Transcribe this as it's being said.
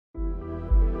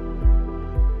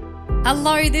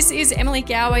Hello, this is Emily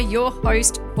Gowor, your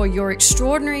host for Your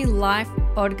Extraordinary Life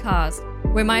podcast,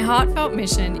 where my heartfelt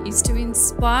mission is to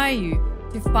inspire you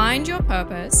to find your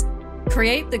purpose,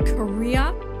 create the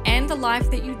career and the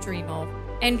life that you dream of,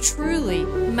 and truly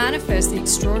manifest the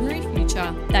extraordinary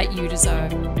future that you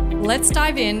deserve. Let's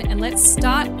dive in and let's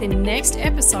start the next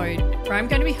episode where I'm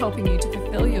going to be helping you to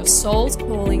fulfill your soul's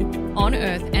calling on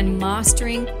earth and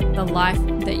mastering the life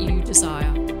that you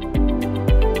desire.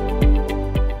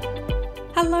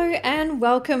 Hello and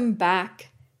welcome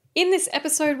back. In this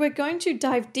episode, we're going to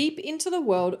dive deep into the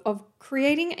world of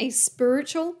creating a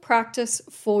spiritual practice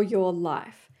for your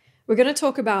life. We're going to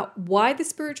talk about why the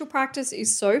spiritual practice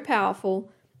is so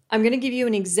powerful. I'm going to give you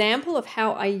an example of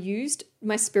how I used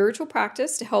my spiritual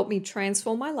practice to help me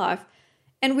transform my life.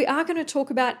 And we are going to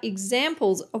talk about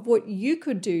examples of what you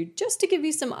could do just to give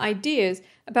you some ideas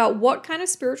about what kind of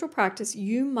spiritual practice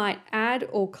you might add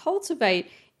or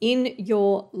cultivate in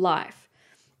your life.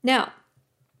 Now,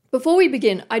 before we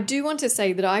begin, I do want to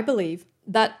say that I believe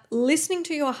that listening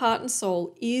to your heart and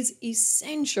soul is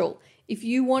essential if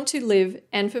you want to live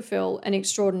and fulfill an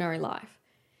extraordinary life.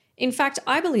 In fact,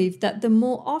 I believe that the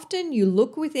more often you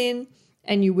look within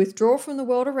and you withdraw from the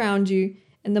world around you,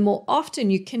 and the more often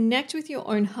you connect with your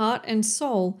own heart and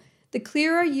soul, the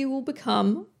clearer you will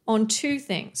become on two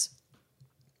things.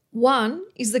 One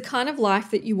is the kind of life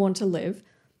that you want to live.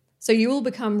 So you will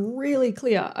become really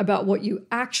clear about what you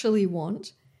actually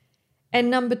want. And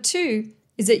number two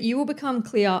is that you will become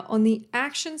clear on the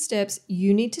action steps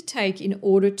you need to take in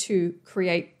order to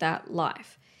create that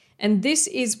life. And this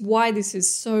is why this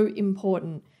is so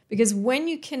important, because when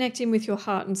you connect in with your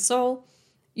heart and soul,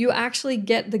 you actually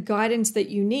get the guidance that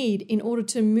you need in order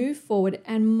to move forward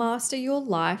and master your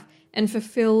life and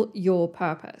fulfill your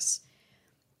purpose.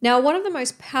 Now, one of the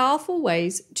most powerful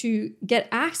ways to get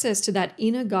access to that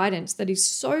inner guidance that is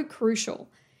so crucial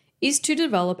is to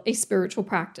develop a spiritual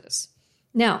practice.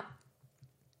 Now,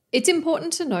 it's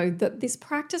important to know that this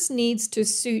practice needs to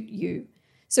suit you.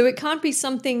 So it can't be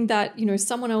something that,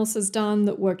 someone else has done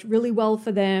that worked really well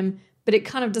for them, but it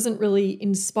kind of doesn't really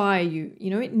inspire you.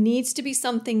 It needs to be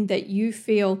something that you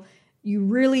feel you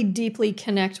really deeply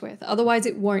connect with. Otherwise,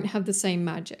 it won't have the same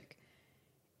magic.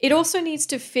 It also needs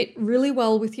to fit really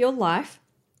well with your life.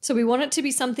 So we want it to be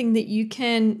something that you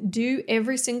can do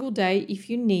every single day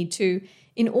if you need to,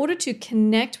 in order to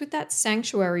connect with that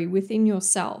sanctuary within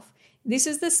yourself. This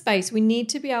is the space we need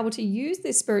to be able to use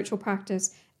this spiritual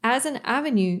practice as an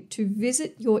avenue to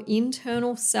visit your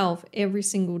internal self every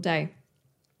single day.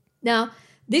 Now,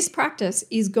 this practice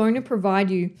is going to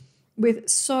provide you with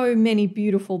so many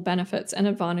beautiful benefits and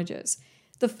advantages.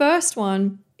 The first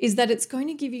one is that it's going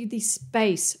to give you the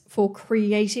space for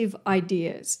creative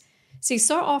ideas. See,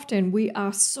 so often we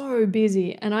are so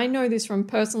busy, and I know this from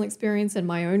personal experience and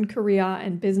my own career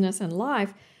and business and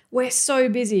life. We're so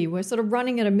busy. We're sort of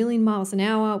running at 1,000,000 miles an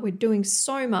hour. We're doing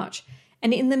so much.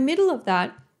 And in the middle of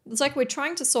that, it's like we're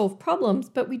trying to solve problems,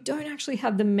 but we don't actually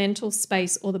have the mental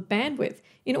space or the bandwidth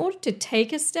in order to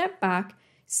take a step back,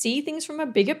 see things from a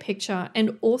bigger picture,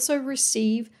 and also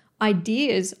receive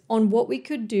ideas on what we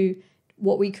could do,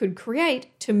 what we could create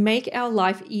to make our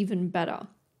life even better.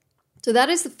 So that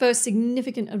is the first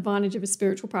significant advantage of a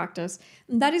spiritual practice.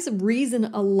 And that is a reason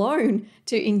alone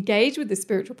to engage with the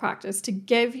spiritual practice, to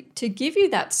give you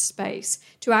that space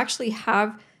to actually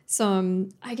have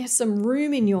some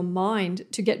room in your mind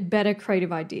to get better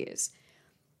creative ideas.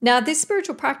 Now, this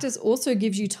spiritual practice also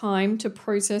gives you time to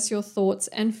process your thoughts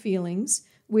and feelings,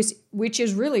 which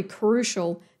is really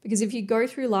crucial, because if you go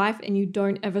through life and you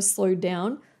don't ever slow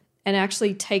down and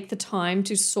actually take the time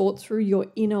to sort through your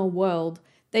inner world,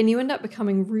 then you end up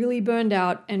becoming really burned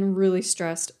out and really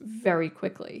stressed very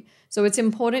quickly. So it's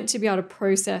important to be able to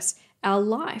process our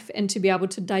life and to be able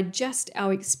to digest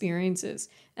our experiences.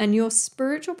 And your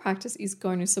spiritual practice is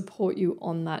going to support you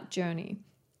on that journey.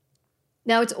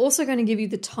 Now, it's also going to give you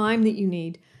the time that you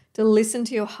need to listen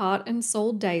to your heart and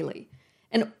soul daily.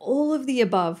 And all of the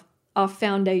above are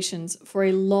foundations for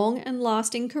a long and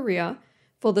lasting career,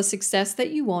 for the success that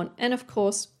you want, and of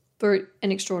course, for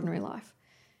an extraordinary life.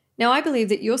 Now, I believe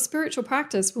that your spiritual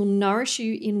practice will nourish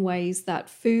you in ways that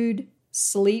food,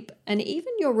 sleep, and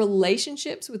even your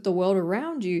relationships with the world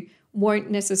around you won't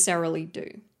necessarily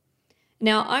do.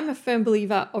 Now, I'm a firm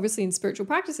believer, obviously, in spiritual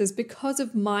practices because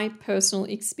of my personal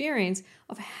experience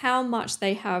of how much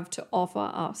they have to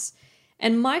offer us.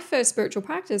 And my first spiritual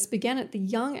practice began at the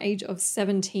young age of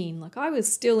 17. Like, I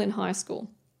was still in high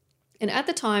school. And at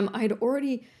the time, I had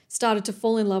already started to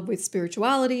fall in love with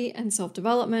spirituality and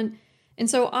self-development. And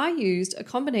so I used a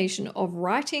combination of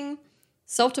writing,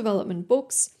 self-development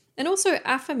books, and also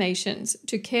affirmations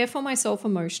to care for myself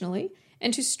emotionally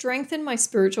and to strengthen my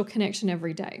spiritual connection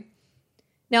every day.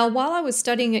 Now, while I was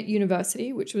studying at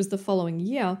university, which was the following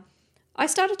year, I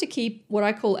started to keep what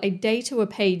I call a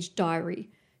day-to-a-page diary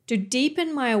to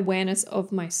deepen my awareness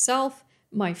of myself,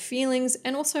 my feelings,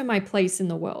 and also my place in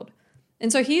the world.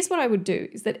 And so here's what I would do,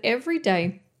 is that every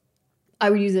day I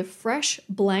would use a fresh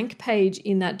blank page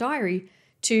in that diary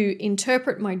to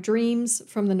interpret my dreams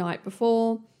from the night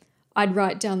before. I'd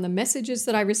write down the messages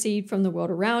that I received from the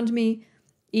world around me,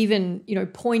 even,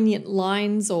 poignant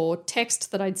lines or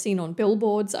text that I'd seen on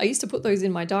billboards. I used to put those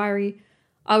in my diary.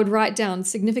 I would write down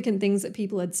significant things that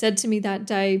people had said to me that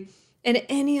day and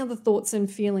any other thoughts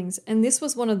and feelings. And this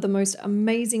was one of the most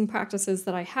amazing practices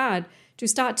that I had to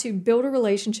start to build a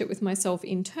relationship with myself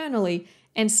internally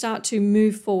and start to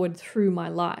move forward through my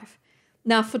life.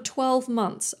 Now, for 12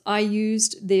 months, I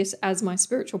used this as my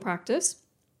spiritual practice.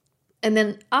 And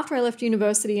then after I left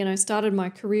university and I started my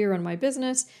career and my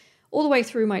business, all the way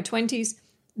through my 20s,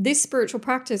 this spiritual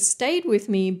practice stayed with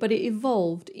me, but it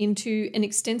evolved into an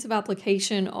extensive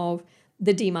application of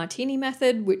the Demartini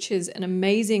method, which is an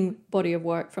amazing body of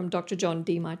work from Dr. John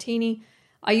Demartini.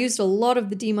 I used a lot of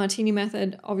the Demartini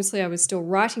method. Obviously, I was still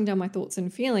writing down my thoughts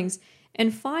and feelings.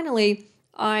 And finally,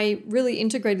 I really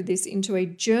integrated this into a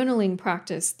journaling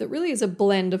practice that really is a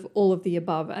blend of all of the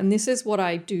above. And this is what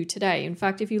I do today. In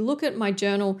fact, if you look at my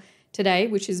journal today,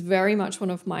 which is very much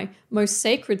one of my most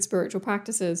sacred spiritual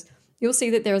practices, you'll see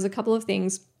that there's a couple of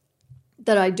things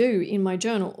that I do in my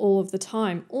journal all of the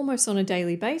time, almost on a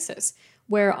daily basis,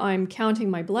 where I'm counting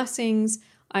my blessings,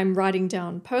 I'm writing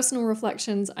down personal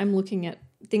reflections, I'm looking at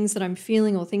things that I'm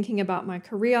feeling or thinking about my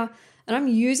career, and I'm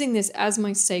using this as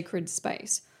my sacred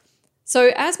space.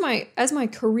 So as my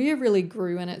career really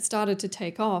grew and it started to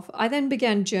take off, I then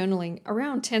began journaling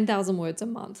around 10,000 words a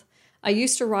month. I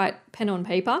used to write pen on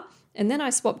paper, and then I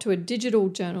swapped to a digital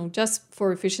journal just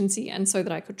for efficiency and so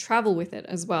that I could travel with it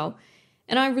as well.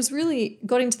 And I was really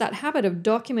got into that habit of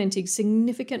documenting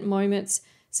significant moments,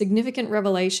 significant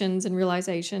revelations and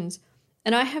realizations.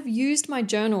 And I have used my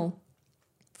journal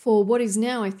for what is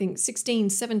now, I think, 16,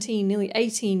 17, nearly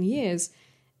 18 years.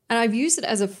 And I've used it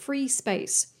as a free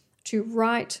space to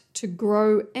write, to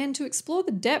grow, and to explore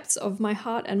the depths of my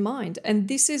heart and mind. And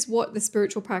this is what the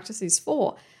spiritual practice is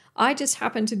for. I just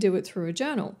happen to do it through a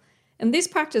journal. And this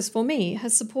practice for me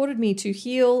has supported me to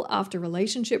heal after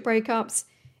relationship breakups.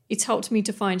 It's helped me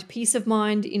to find peace of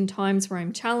mind in times where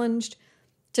I'm challenged,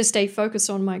 to stay focused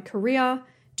on my career,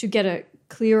 to get a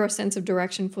clearer sense of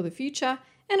direction for the future,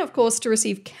 and of course to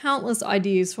receive countless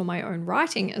ideas for my own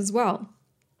writing as well.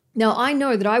 Now, I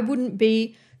know that I wouldn't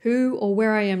be who or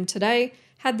where I am today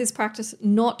had this practice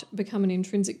not become an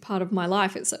intrinsic part of my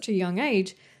life at such a young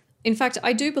age. In fact,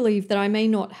 I do believe that I may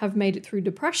not have made it through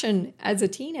depression as a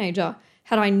teenager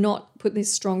had I not put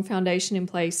this strong foundation in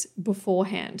place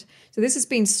beforehand. So this has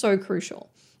been so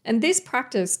crucial. And this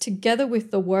practice, together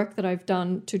with the work that I've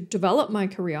done to develop my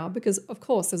career, because of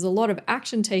course there's a lot of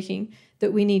action taking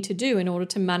that we need to do in order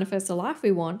to manifest the life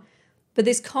we want, but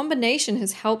this combination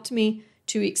has helped me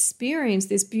to experience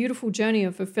this beautiful journey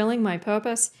of fulfilling my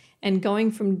purpose and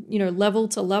going from, level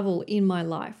to level in my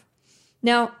life.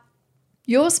 Now,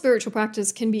 your spiritual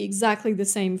practice can be exactly the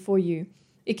same for you.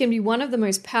 It can be one of the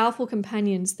most powerful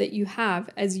companions that you have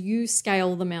as you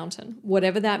scale the mountain,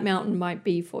 whatever that mountain might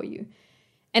be for you.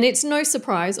 And it's no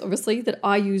surprise, obviously, that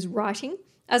I use writing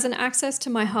as an access to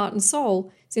my heart and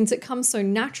soul since it comes so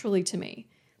naturally to me.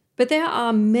 But there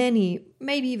are many,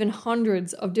 maybe even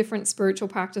hundreds of different spiritual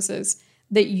practices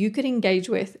that you could engage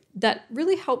with that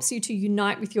really helps you to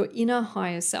unite with your inner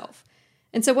higher self.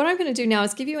 And so what I'm going to do now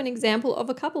is give you an example of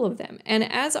a couple of them. And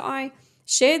as I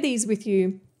share these with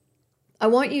you, I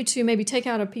want you to maybe take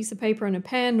out a piece of paper and a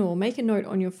pen or make a note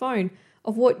on your phone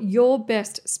of what your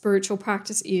best spiritual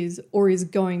practice is or is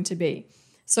going to be.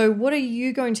 So what are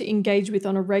you going to engage with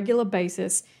on a regular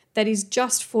basis that is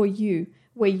just for you,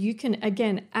 where you can,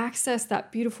 again, access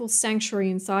that beautiful sanctuary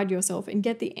inside yourself and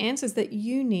get the answers that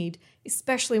you need,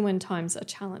 especially when times are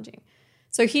challenging.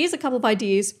 So here's a couple of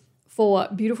ideas for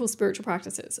beautiful spiritual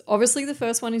practices. Obviously, the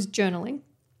first one is journaling.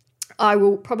 I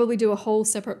will probably do a whole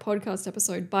separate podcast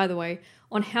episode, by the way,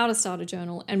 on how to start a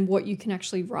journal and what you can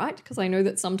actually write, because I know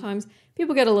that sometimes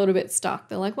people get a little bit stuck.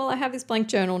 They're like, well, I have this blank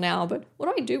journal now, but what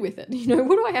do I do with it?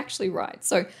 What do I actually write?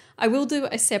 So I will do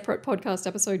a separate podcast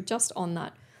episode just on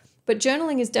that. But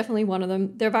journaling is definitely one of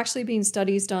them. There have actually been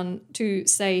studies done to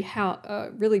say how,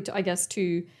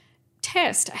 to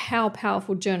test how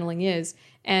powerful journaling is.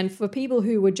 And for people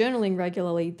who were journaling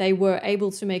regularly, they were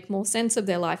able to make more sense of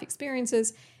their life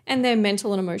experiences and their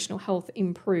mental and emotional health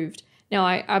improved. Now,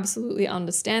 I absolutely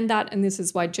understand that, and this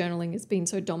is why journaling has been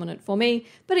so dominant for me.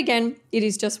 But again, it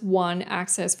is just one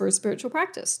access for a spiritual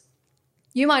practice.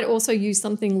 You might also use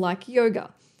something like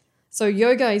yoga. So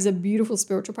yoga is a beautiful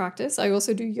spiritual practice. I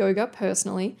also do yoga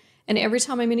personally, and every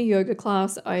time I'm in a yoga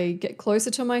class, I get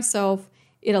closer to myself.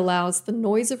 It allows the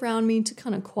noise around me to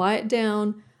kind of quiet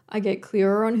down. I get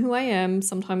clearer on who I am.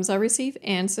 Sometimes I receive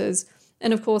answers.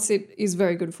 And of course, it is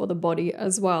very good for the body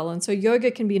as well. And so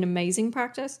yoga can be an amazing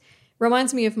practice.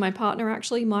 Reminds me of my partner,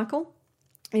 actually, Michael.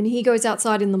 And he goes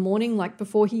outside in the morning, like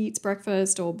before he eats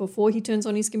breakfast or before he turns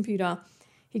on his computer.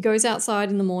 He goes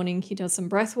outside in the morning. He does some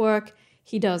breath work.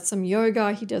 He does some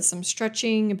yoga. He does some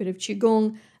stretching, a bit of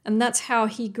qigong. And that's how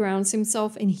he grounds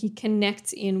himself and he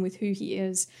connects in with who he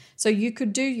is. So you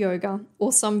could do yoga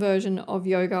or some version of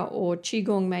yoga or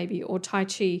qigong maybe or tai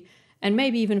chi, and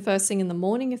maybe even first thing in the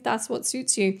morning if that's what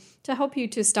suits you, to help you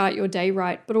to start your day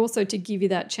right, but also to give you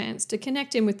that chance to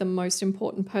connect in with the most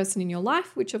important person in your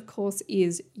life, which of course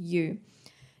is you.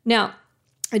 Now,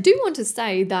 I do want to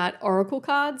say that oracle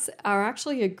cards are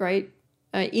actually a great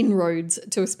inroads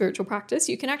to a spiritual practice.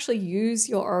 You can actually use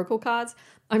your oracle cards.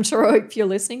 I'm sure if you're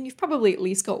listening, you've probably at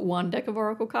least got one deck of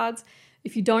oracle cards.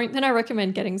 If you don't, then I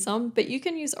recommend getting some, but you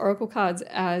can use oracle cards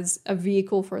as a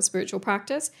vehicle for a spiritual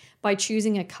practice by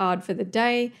choosing a card for the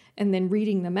day and then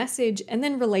reading the message and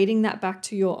then relating that back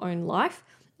to your own life.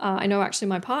 I know actually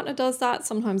my partner does that.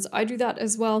 Sometimes I do that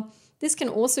as well. This can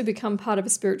also become part of a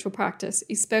spiritual practice,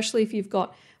 especially if you've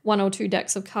got one or two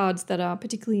decks of cards that are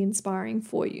particularly inspiring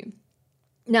for you.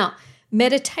 Now,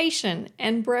 meditation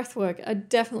and breath work are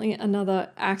definitely another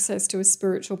access to a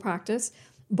spiritual practice.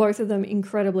 Both of them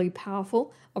incredibly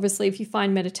powerful. Obviously, if you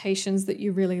find meditations that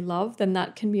you really love, then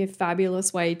that can be a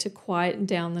fabulous way to quieten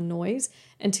down the noise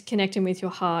and to connect in with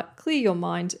your heart, clear your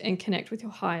mind, and connect with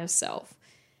your higher self.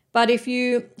 But if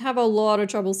you have a lot of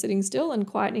trouble sitting still and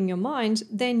quietening your mind,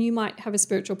 then you might have a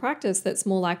spiritual practice that's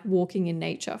more like walking in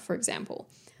nature, for example.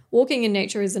 Walking in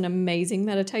nature is an amazing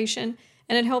meditation,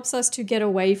 and it helps us to get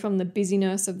away from the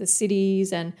busyness of the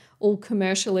cities and all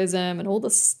commercialism and all the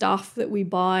stuff that we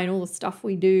buy and all the stuff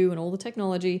we do and all the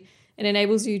technology. It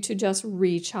enables you to just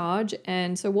recharge.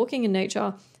 And so walking in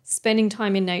nature, spending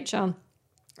time in nature,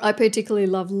 I particularly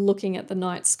love looking at the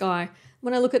night sky.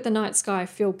 When I look at the night sky, I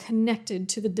feel connected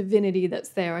to the divinity that's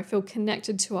there. I feel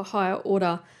connected to a higher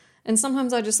order. And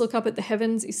sometimes I just look up at the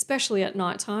heavens, especially at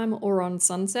nighttime or on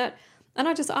sunset, and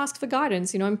I just ask for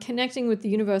guidance. I'm connecting with the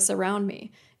universe around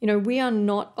me. We are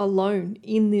not alone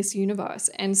in this universe.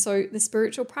 And so the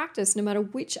spiritual practice, no matter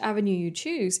which avenue you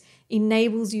choose,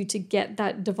 enables you to get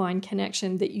that divine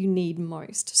connection that you need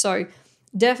most. So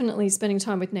definitely spending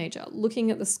time with nature, looking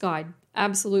at the sky,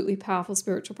 absolutely powerful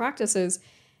spiritual practices.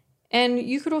 And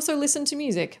you could also listen to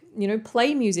music,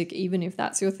 play music, even if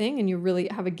that's your thing and you really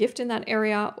have a gift in that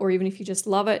area, or even if you just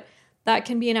love it, that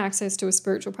can be an access to a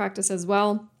spiritual practice as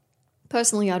well.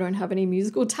 Personally, I don't have any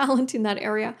musical talent in that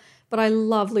area, but I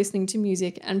love listening to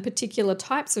music and particular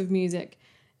types of music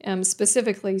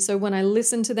specifically. So when I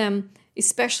listen to them,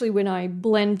 especially when I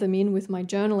blend them in with my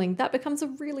journaling, that becomes a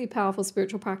really powerful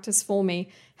spiritual practice for me.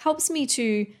 Helps me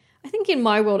to, I think in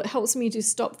my world, it helps me to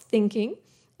stop thinking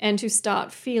and to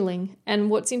start feeling. And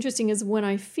what's interesting is when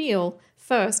I feel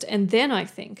first and then I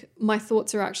think, my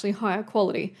thoughts are actually higher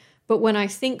quality. But when I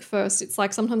think first, it's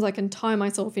like sometimes I can tie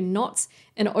myself in knots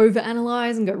and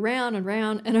overanalyze and go round and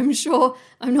round. And I'm sure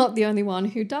I'm not the only one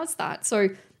who does that. So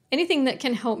anything that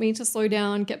can help me to slow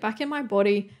down, get back in my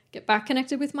body, get back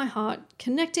connected with my heart,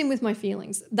 connecting with my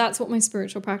feelings, that's what my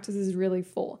spiritual practice is really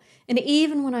for. And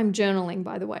even when I'm journaling,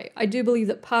 by the way, I do believe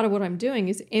that part of what I'm doing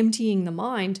is emptying the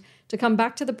mind to come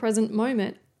back to the present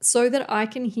moment so that I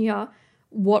can hear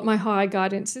what my higher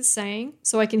guidance is saying,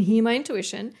 so I can hear my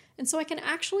intuition, and so I can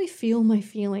actually feel my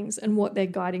feelings and what they're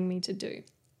guiding me to do.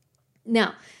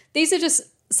 Now, these are just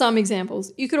some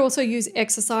examples. You could also use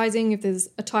exercising if there's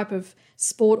a type of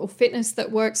sport or fitness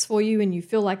that works for you and you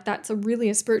feel like that's really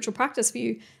a spiritual practice for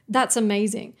you. That's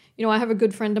amazing. I have a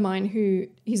good friend of mine who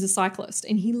he's a cyclist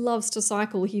and he loves to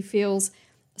cycle. He feels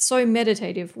so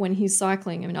meditative when he's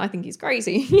cycling. I mean, I think he's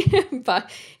crazy, but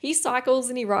he cycles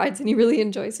and he rides and he really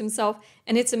enjoys himself,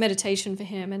 and it's a meditation for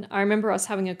him. And I remember us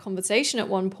having a conversation at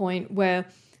one point where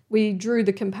we drew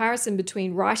the comparison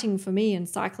between writing for me and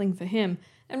cycling for him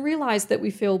and realized that we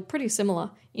feel pretty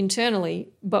similar internally,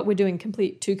 but we're doing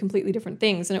two completely different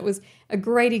things. And it was a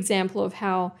great example of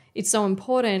how it's so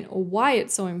important, or why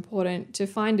it's so important, to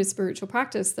find a spiritual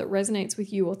practice that resonates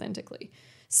with you authentically.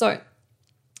 So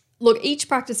look, each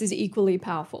practice is equally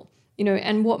powerful,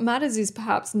 and what matters is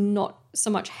perhaps not so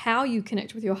much how you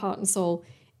connect with your heart and soul,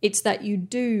 it's that you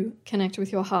do connect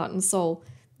with your heart and soul.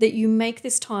 that you make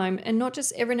this time, and not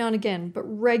just every now and again, but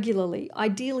regularly,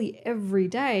 ideally every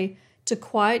day, to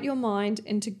quiet your mind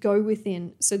and to go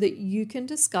within so that you can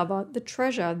discover the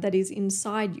treasure that is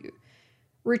inside you.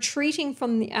 Retreating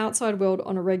from the outside world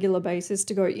on a regular basis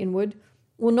to go inward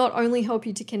will not only help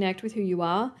you to connect with who you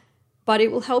are, but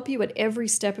it will help you at every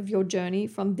step of your journey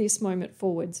from this moment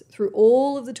forwards, through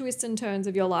all of the twists and turns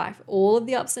of your life, all of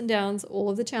the ups and downs, all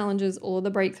of the challenges, all of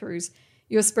the breakthroughs.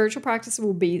 Your spiritual practice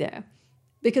will be there.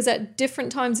 Because at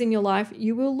different times in your life,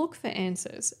 you will look for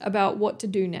answers about what to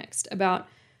do next, about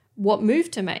what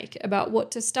move to make, about what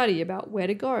to study, about where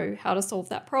to go, how to solve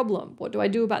that problem, what do I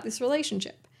do about this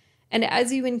relationship? And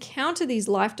as you encounter these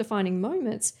life-defining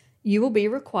moments, you will be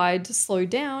required to slow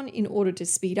down in order to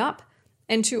speed up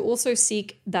and to also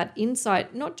seek that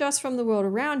insight, not just from the world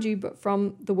around you, but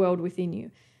from the world within you.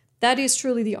 That is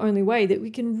truly the only way that we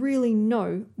can really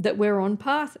know that we're on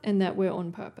path and that we're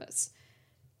on purpose.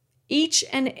 Each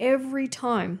and every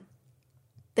time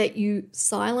that you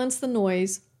silence the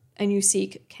noise and you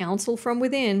seek counsel from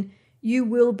within, you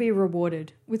will be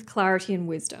rewarded with clarity and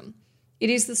wisdom. It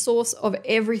is the source of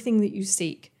everything that you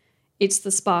seek. It's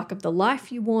the spark of the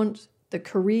life you want, the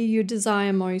career you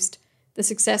desire most, the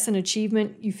success and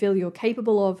achievement you feel you're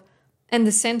capable of, and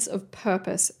the sense of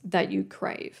purpose that you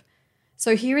crave.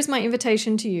 So here is my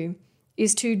invitation to you,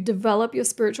 is to develop your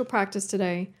spiritual practice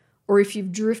today. Or if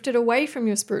you've drifted away from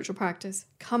your spiritual practice,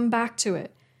 come back to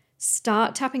it.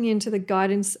 Start tapping into the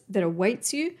guidance that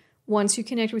awaits you once you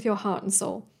connect with your heart and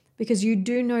soul, because you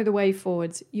do know the way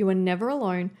forwards. You are never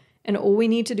alone, and all we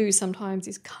need to do sometimes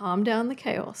is calm down the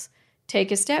chaos, take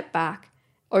a step back,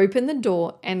 open the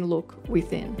door, and look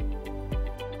within.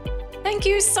 Thank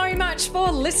you so much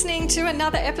for listening to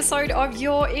another episode of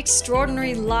Your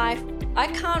Extraordinary Life. I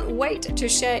can't wait to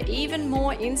share even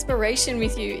more inspiration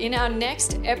with you in our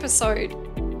next episode.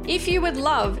 If you would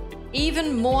love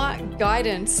even more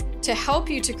guidance to help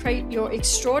you to create your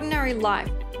extraordinary life,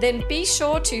 then be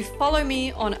sure to follow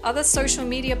me on other social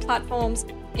media platforms,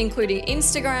 including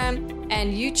Instagram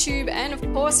and YouTube and of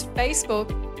course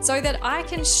Facebook, so that I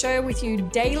can share with you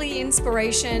daily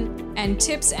inspiration and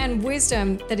tips and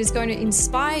wisdom that is going to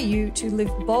inspire you to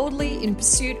live boldly in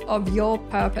pursuit of your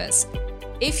purpose.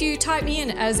 If you type me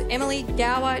in as Emily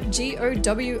Gowor,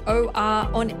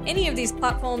 Gowor, on any of these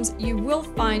platforms, you will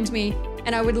find me,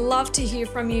 and I would love to hear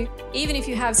from you, even if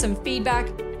you have some feedback,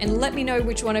 and let me know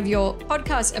which one of your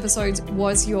podcast episodes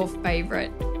was your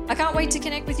favorite. I can't wait to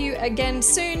connect with you again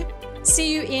soon.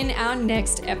 See you in our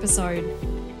next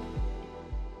episode.